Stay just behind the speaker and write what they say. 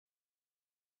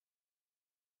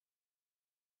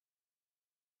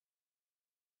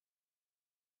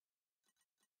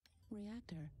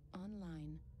Reactor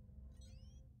online.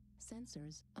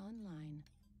 Sensors online.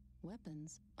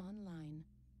 Weapons online.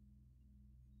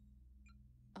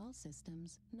 All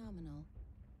systems nominal.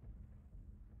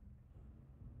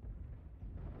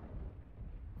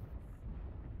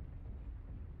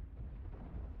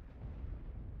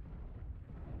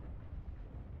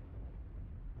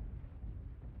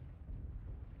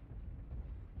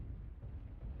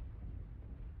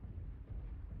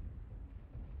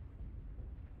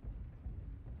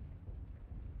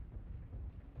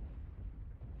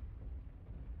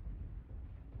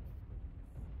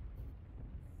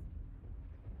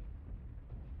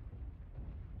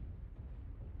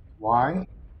 Why?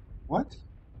 What?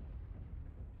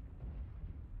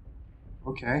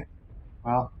 Okay.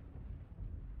 Well,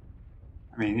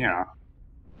 I mean, you know,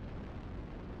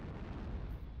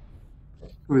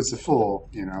 who is the fool,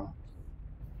 you know?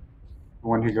 The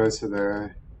one who goes to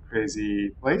the crazy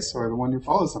place or the one who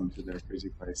follows them to their crazy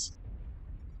place?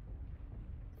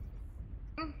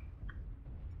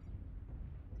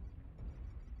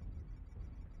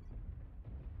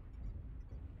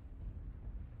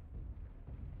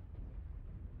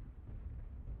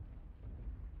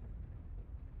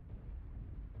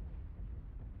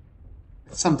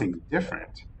 It's something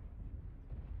different.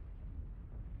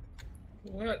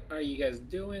 What are you guys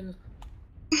doing?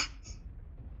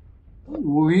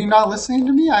 Were you not listening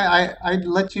to me? I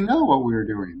let you know what we were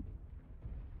doing.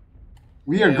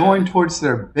 We are going towards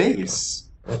their base,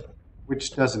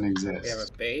 which doesn't exist. We have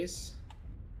a base?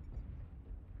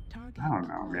 I don't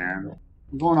know, man.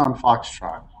 I'm going on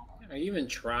Foxtrot. Are you even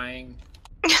trying?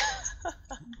 Are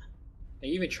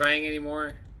you even trying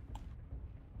anymore?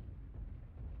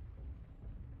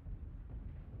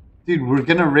 Dude, we're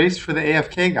gonna race for the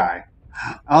AFK guy.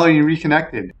 Oh, you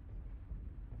reconnected.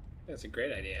 That's a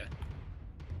great idea.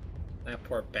 That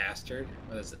poor bastard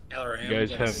with his LRM. You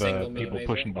guys have people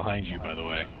pushing behind you, by the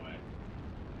way.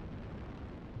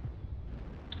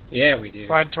 Yeah, we do.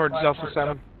 Slide towards Delta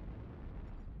 7.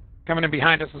 Coming in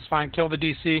behind us is fine. Kill the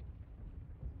DC.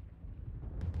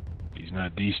 He's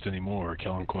not deced anymore.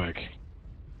 Kill him quick.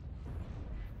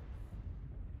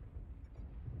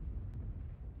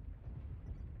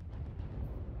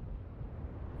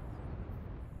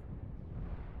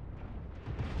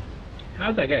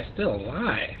 How's that guy still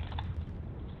alive?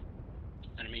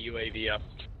 Enemy UAV up.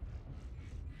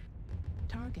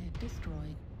 Target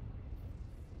destroyed.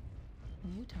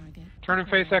 New target. Turn and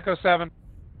face Echo 7.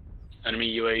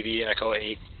 Enemy UAV Echo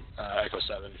 8, Echo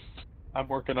 7. I'm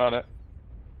working on it.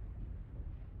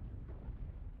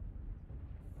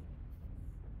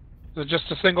 Is it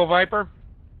just a single Viper?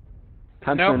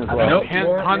 Huntsman Nope. as well.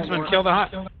 Nope. Huntsman, kill the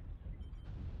Hunt.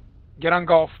 Get on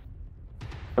Golf.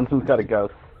 Huntsman's got a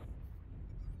ghost.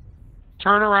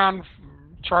 Turn around,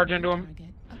 charge into him. Target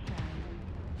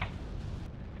acquired.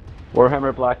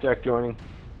 Warhammer Blackjack joining.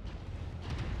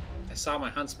 I saw my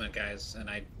Huntsman, guys, and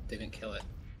I didn't kill it.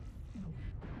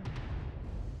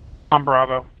 On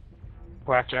Bravo.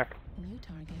 Blackjack. New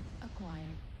target acquired.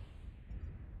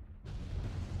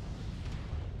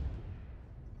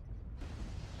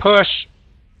 Push.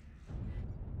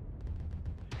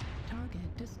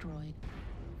 Target destroyed.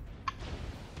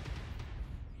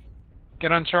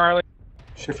 Get on Charlie.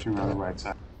 Shifting around the right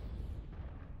side.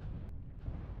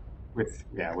 With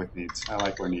needs. I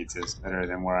like where needs is better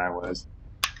than where I was.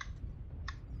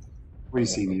 What do you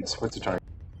see, needs? What's the target?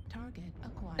 Target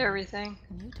acquired. Everything.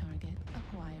 New target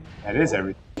acquired. That is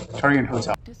everything. Target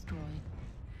hotel. Destroyed.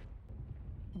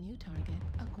 New target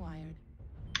acquired.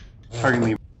 Target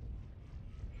leave.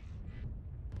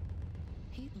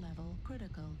 Heat level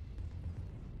critical.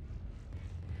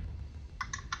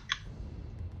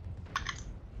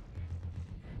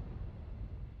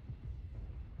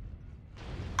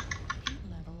 Heat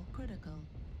level critical.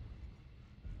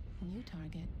 New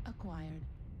target acquired.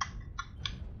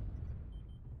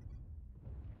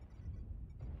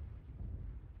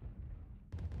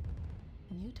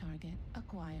 New target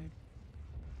acquired.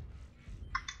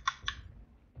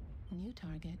 New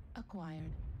target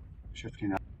acquired.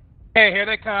 Shifting up. Hey, here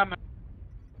they come.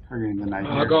 Targeting the night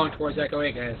We're here. going towards Echo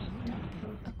 8, guys. New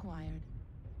target acquired.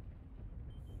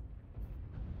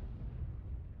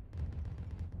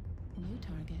 New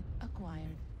target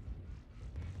acquired.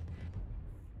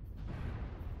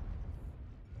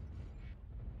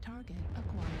 Target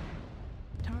acquired.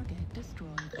 Target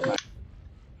destroyed.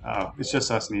 Oh, it's just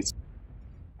us needs.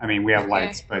 I mean, we have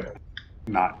lights, but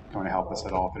not going to help us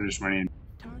at all. They're just running.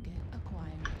 Target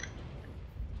acquired.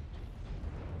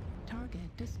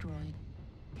 Target destroyed.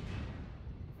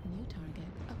 New target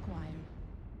acquired.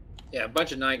 Yeah, a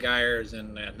bunch of Night Gyres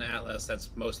and an Atlas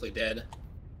that's mostly dead.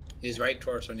 His right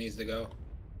torso needs to go.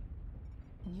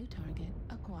 New target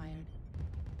acquired.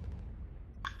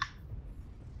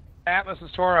 Atlas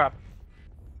is tore up.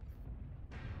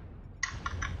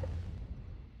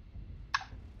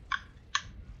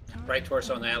 Target Right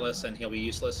torso on the acquired. Atlas, and he'll be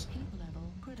useless. Heat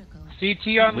level critical.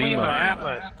 CT on Lima, Lima.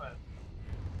 Atlas.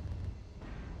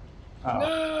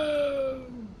 Oh.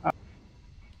 No!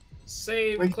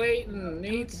 Save Wait. Clayton.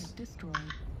 Needs. Target destroyed.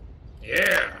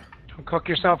 Yeah. Don't cook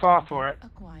yourself off for it.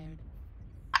 Acquired.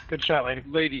 Good shot, lady.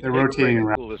 Lady, They're take rotating break,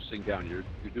 around. cool this thing down. You're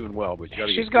doing well, but you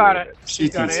gotta She's get got good it. at She's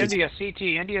got it. CT. India CT.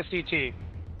 India CT.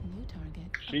 New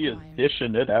target She is acquired.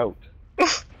 dishing it out.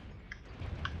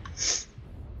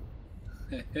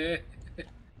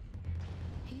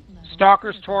 Heat level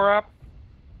Stalker's critical. tore up.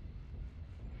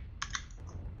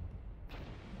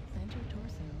 Center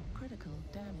torso critical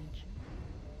damage.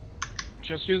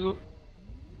 Just use.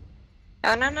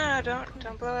 Oh no,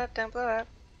 don't blow up, don't blow up.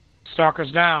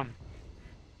 Stalker's down.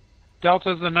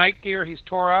 Delta's the night gear. He's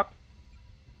tore up.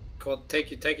 Take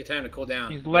your time to cool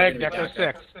down. He's We're legged. gonna be Echo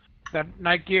back 6. up. That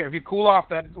night gear. If you cool off,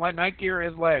 that night gear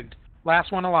is legged.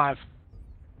 Last one alive.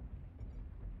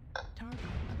 Target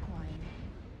acquired.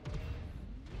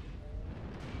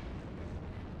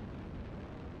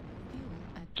 Fuel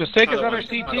at Just take his Other other one,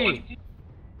 CT. other one.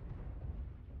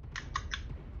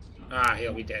 Ah,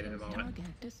 he'll be dead in a moment.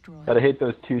 target destroyed. Gotta hate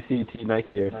those 2 CT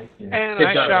night gear. And Good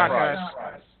nice job, shot, guys.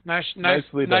 guys. Nice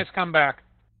Nicely done. comeback.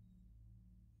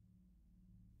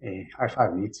 Hey, high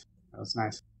five, Neats. That was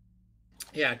nice.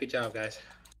 Yeah, good job, guys.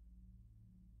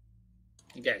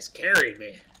 You guys carried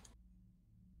me.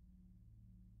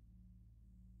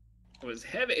 It was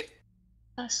heavy.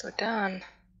 Nicely done.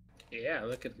 Yeah,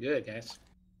 looking good, guys.